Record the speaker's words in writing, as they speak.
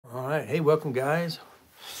right. Hey, welcome, guys.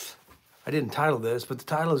 I didn't title this, but the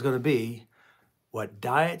title is going to be What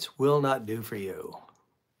Diets Will Not Do for You.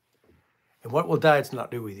 And what will diets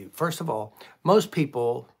not do with you? First of all, most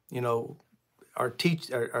people, are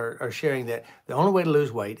sharing that the only way to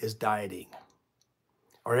lose weight is dieting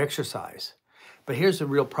or exercise. But here's the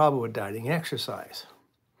real problem with dieting and exercise.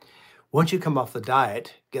 Once you come off the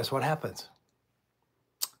diet, guess what happens?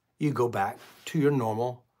 You go back to your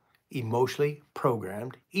normal, emotionally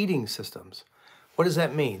programmed eating systems. What does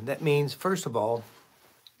that mean? That means, first of all,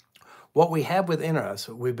 what we have within us,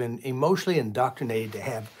 we've been emotionally indoctrinated to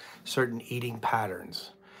have certain eating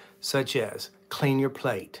patterns, such as clean your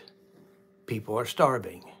plate, people are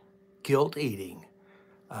starving, guilt eating,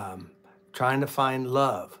 trying to find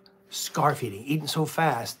love, scarf eating so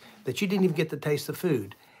fast that you didn't even get the taste of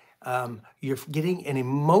food. You're getting an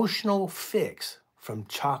emotional fix from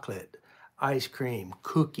chocolate, ice cream,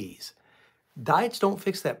 cookies. Diets don't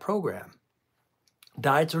fix that program.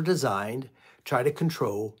 Diets are designed to try to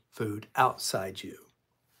control food outside you,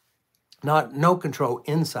 no control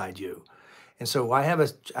inside you. And so I have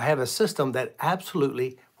a system that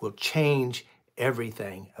absolutely will change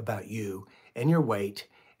everything about you and your weight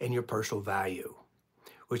and your personal value,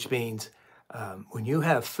 which means when you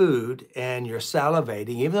have food and you're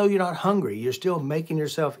salivating, even though you're not hungry, you're still making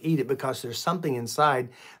yourself eat it because there's something inside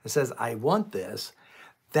that says, I want this.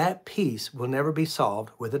 That piece will never be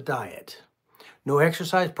solved with a diet. No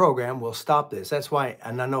exercise program will stop this. That's why,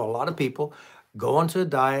 and I know a lot of people go onto a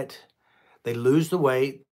diet, they lose the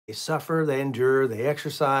weight, they suffer, they endure, they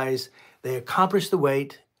exercise, they accomplish the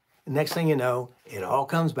weight. Next thing you know, it all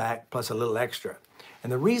comes back plus a little extra.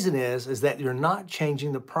 And the reason is that you're not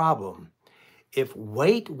changing the problem. If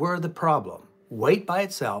weight were the problem, weight by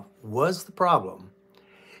itself was the problem,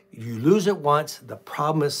 you lose it once, the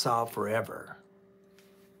problem is solved forever.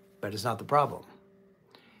 But it's not the problem.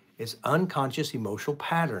 It's unconscious emotional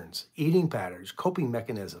patterns, eating patterns, coping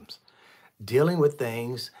mechanisms, dealing with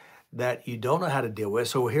things that you don't know how to deal with.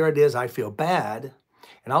 So here it is, I feel bad.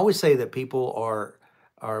 And I always say that people are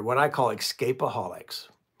what I call escapaholics.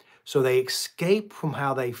 So they escape from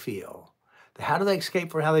how they feel. How do they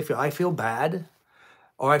escape from how they feel? I feel bad,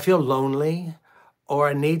 or I feel lonely, or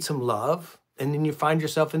I need some love. And then you find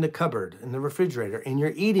yourself in the cupboard, in the refrigerator, and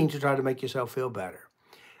you're eating to try to make yourself feel better.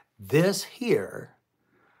 This here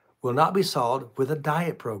will not be solved with a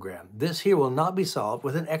diet program. This here will not be solved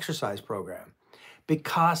with an exercise program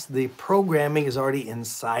because the programming is already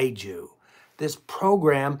inside you. This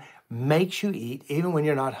program makes you eat even when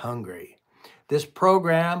you're not hungry. This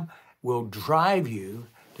program will drive you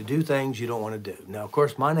to do things you don't want to do. Now, of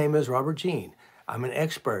course, my name is Robert Jean. I'm an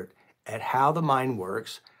expert at how the mind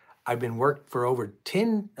works. I've been worked for over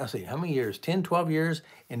 10, how many years? 10, 12 years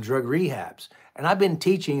in drug rehabs. And I've been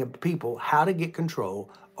teaching people how to get control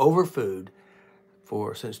over food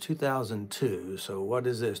since 2002. So what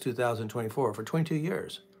is this, 2024, for 22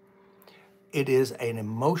 years. It is an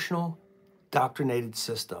emotional, doctrinated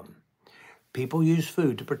system. People use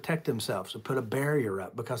food to protect themselves, to put a barrier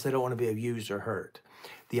up because they don't want to be abused or hurt.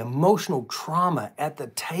 The emotional trauma at the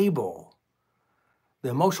table,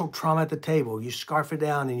 you scarf it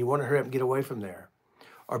down and you want to hurry up and get away from there.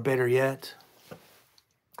 Or better yet,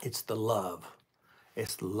 it's the love.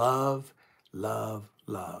 It's love, love,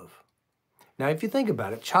 love. Now, if you think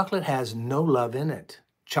about it, chocolate has no love in it.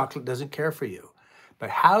 Chocolate doesn't care for you. But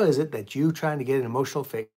how is it that you're trying to get an emotional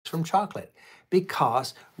fix from chocolate?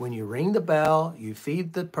 Because when you ring the bell, you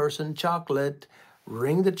feed the person chocolate,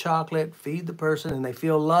 ring the chocolate, feed the person, and they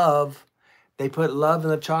feel love. They put love in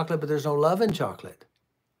the chocolate, but there's no love in chocolate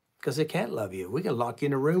because they can't love you. We can lock you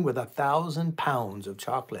in a room with 1,000 pounds of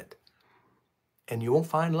chocolate and you won't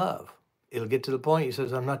find love. It'll get to the point you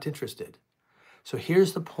says, I'm not interested. So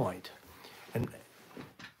here's the point. And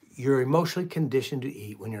you're emotionally conditioned to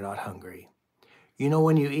eat when you're not hungry. You know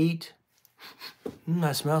when you eat,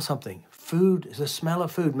 I smell something. Food, the smell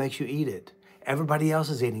of food makes you eat it. Everybody else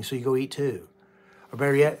is eating, so you go eat too. Or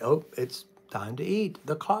better yet, oh, it's time to eat.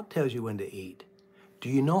 The clock tells you when to eat. Do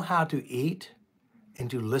you know how to eat and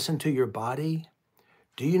to listen to your body?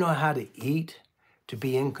 Do you know how to eat to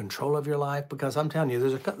be in control of your life? Because I'm telling you,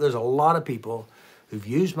 there's a lot of people who've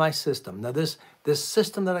used my system. Now, this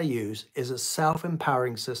system that I use is a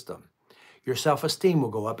self-empowering system. Your self-esteem will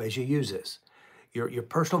go up as you use this. Your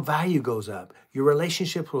personal value goes up. Your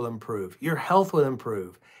relationships will improve. Your health will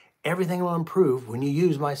improve. Everything will improve when you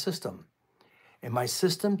use my system. And my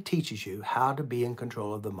system teaches you how to be in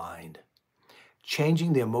control of the mind,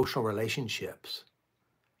 changing the emotional relationships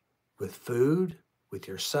with food, with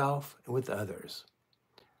yourself, and with others.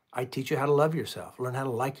 I teach you how to love yourself, learn how to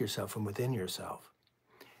like yourself from within yourself.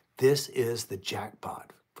 This is the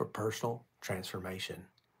jackpot for personal transformation,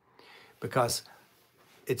 because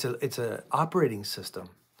it's a operating system.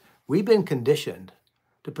 We've been conditioned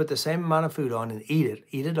to put the same amount of food on and eat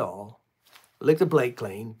it all, lick the plate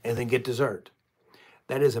clean, and then get dessert.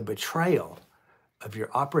 That is a betrayal of your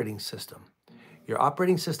operating system. Your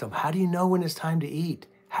operating system, how do you know when it's time to eat?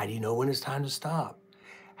 How do you know when it's time to stop?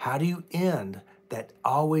 How do you end that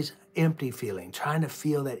always empty feeling, trying to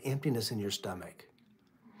feel that emptiness in your stomach?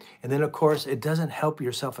 And then, of course, it doesn't help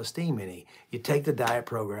your self-esteem any. You take the diet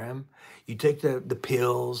program, you take the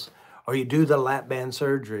pills, or you do the lap band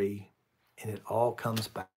surgery, and it all comes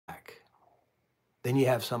back. Then you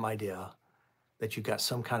have some idea that you got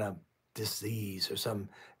some kind of disease or some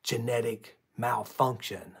genetic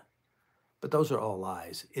malfunction. But those are all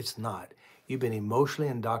lies. It's not. You've been emotionally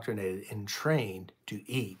indoctrinated and trained to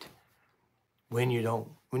eat when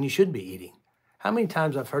you should be eating. How many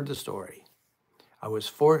times I've heard the story? I was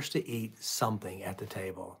forced to eat something at the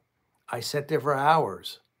table. I sat there for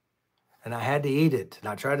hours and I had to eat it. And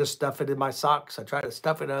I tried to stuff it in my socks. I tried to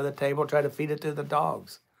stuff it under the table, try to feed it to the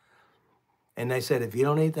dogs. And they said, if you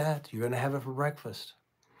don't eat that, you're going to have it for breakfast.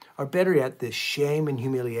 Or better yet, this shame and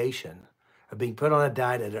humiliation of being put on a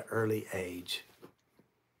diet at an early age.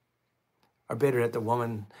 Or better yet, the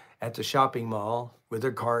woman at the shopping mall with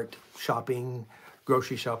her cart, shopping,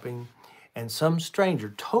 grocery shopping, and some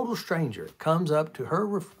stranger, total stranger, comes up to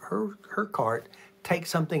her cart, takes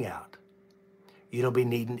something out. You don't be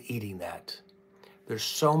needing eating that. There's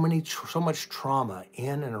so much trauma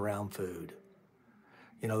in and around food.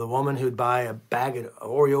 You know, the woman who'd buy a bag of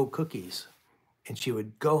Oreo cookies and she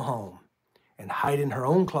would go home and hide in her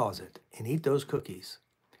own closet and eat those cookies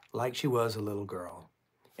like she was a little girl,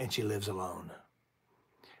 and she lives alone.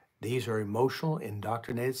 These are emotional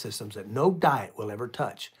indoctrinated systems that no diet will ever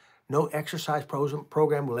touch. No exercise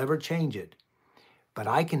program will ever change it. But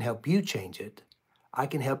I can help you change it. I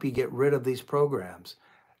can help you get rid of these programs.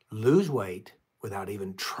 Lose weight without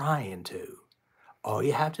even trying to. All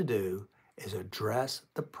you have to do is address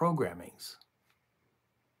the programmings.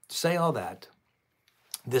 Say all that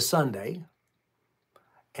this Sunday,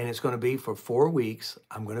 and it's going to be for 4 weeks.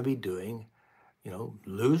 I'm going to be doing,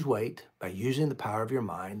 lose weight by using the power of your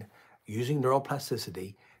mind, using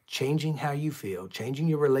neuroplasticity, changing how you feel, changing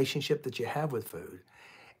your relationship that you have with food,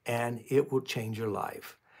 and it will change your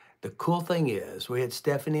life. The cool thing is, we had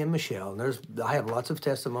Stephanie and Michelle, and I have lots of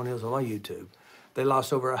testimonials on my YouTube. They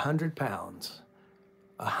lost over 100 pounds.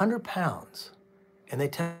 100 pounds. And they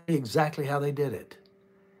tell you exactly how they did it.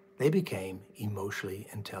 They became emotionally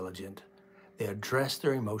intelligent. They addressed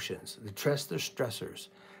their emotions, they addressed their stressors.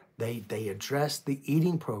 They addressed the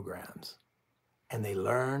eating programs, and they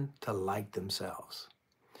learned to like themselves.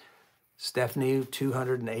 Stephanie,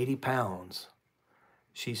 280 pounds.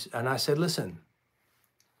 And I said, listen,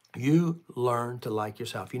 you learn to like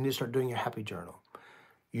yourself. You need to start doing your happy journal.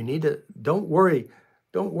 You need to, don't worry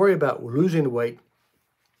about losing the weight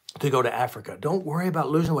to go to Africa. Don't worry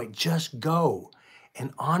about losing weight. Just go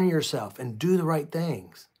and honor yourself and do the right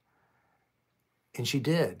things. And she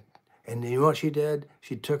did. And you know what she did?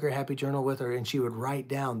 She took her happy journal with her and she would write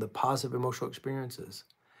down the positive emotional experiences.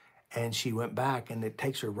 And she went back, and it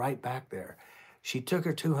takes her right back there. She took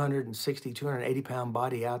her 280 pound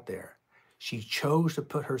body out there. She chose to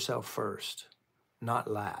put herself first, not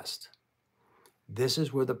last. This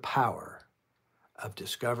is where the power of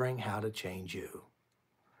discovering how to change you.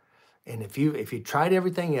 And if you tried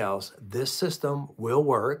everything else, this system will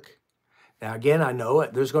work. Now, again, I know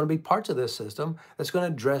there's going to be parts of this system that's going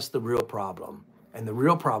to address the real problem. And the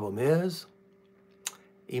real problem is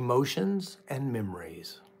emotions and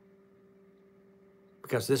memories.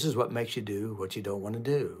 Because this is what makes you do what you don't want to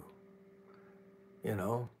do.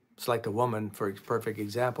 It's like the woman, for a perfect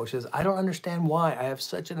example, she says, I don't understand why I have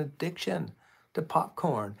such an addiction to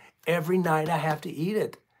popcorn. Every night I have to eat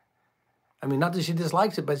it. I mean, not that she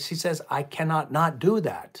dislikes it, but she says, I cannot not do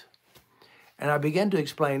that. And I began to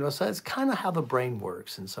explain, well, so that's kind of how the brain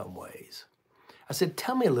works in some ways. I said,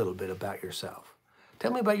 tell me a little bit about yourself.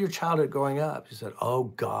 Tell me about your childhood growing up. She said, oh,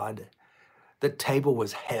 God, the table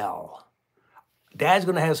was hell. Dad's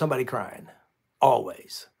going to have somebody crying,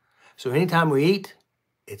 always. So anytime we eat,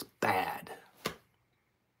 it's bad.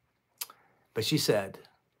 But she said,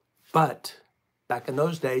 but back in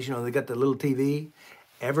those days, they got the little TV.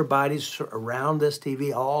 Everybody's around this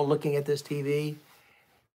TV, all looking at this TV.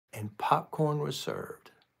 And popcorn was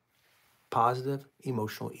served. Positive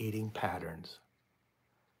emotional eating patterns.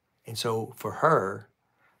 And so for her,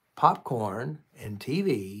 popcorn and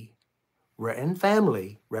TV and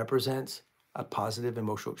family represents a positive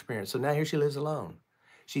emotional experience. So now here she lives alone.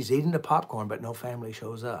 She's eating the popcorn, but no family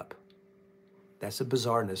shows up. That's the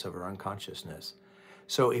bizarreness of her unconsciousness.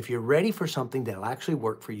 So if you're ready for something that'll actually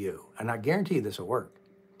work for you, and I guarantee you this will work,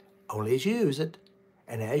 only as you use it,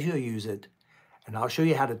 and as you use it, and I'll show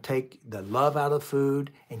you how to take the love out of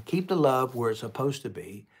food and keep the love where it's supposed to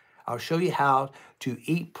be. I'll show you how to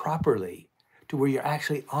eat properly to where you're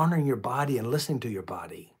actually honoring your body and listening to your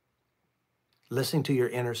body, listening to your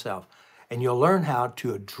inner self. And you'll learn how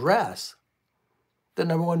to address the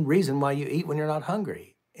number one reason why you eat when you're not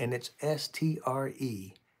hungry. And it's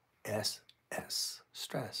S-T-R-E-S-S,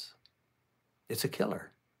 stress. It's a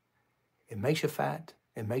killer. It makes you fat.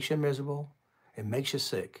 It makes you miserable. It makes you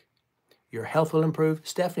sick. Your health will improve.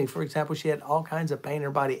 Stephanie, for example, she had all kinds of pain in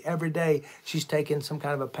her body. Every day she's taking some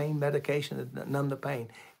kind of a pain medication to numb the pain.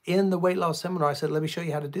 In the weight loss seminar, I said, let me show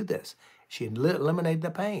you how to do this. She eliminated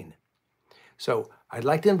the pain. So I'd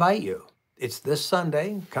like to invite you. It's this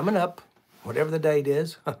Sunday coming up, whatever the date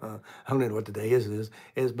is. I don't know what the day is,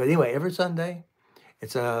 but anyway, every Sunday,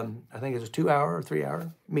 it's I think it's a 2-hour or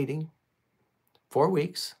 3-hour meeting, 4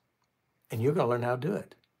 weeks, and you're going to learn how to do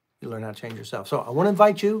it. You learn how to change yourself. So I want to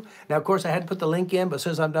invite you. Now, of course, I had to put the link in, but as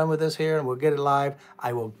soon as I'm done with this here and we'll get it live,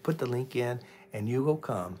 I will put the link in and you will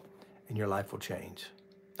come and your life will change.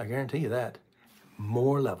 I guarantee you that.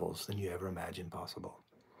 More levels than you ever imagined possible.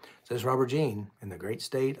 So this is Robert Jean in the great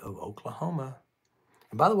state of Oklahoma.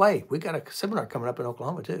 And by the way, we got a seminar coming up in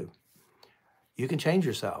Oklahoma too. You can change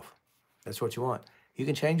yourself. That's what you want. You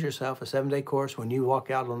can change yourself, a 7-day course. When you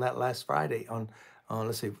walk out on that last Friday, on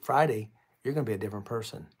let's see, Friday, you're going to be a different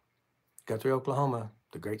person. Guthrie, Oklahoma,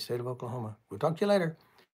 the great state of Oklahoma. We'll talk to you later.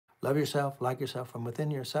 Love yourself, like yourself from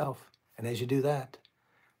within yourself. And as you do that,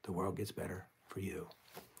 the world gets better for you.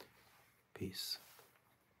 Peace.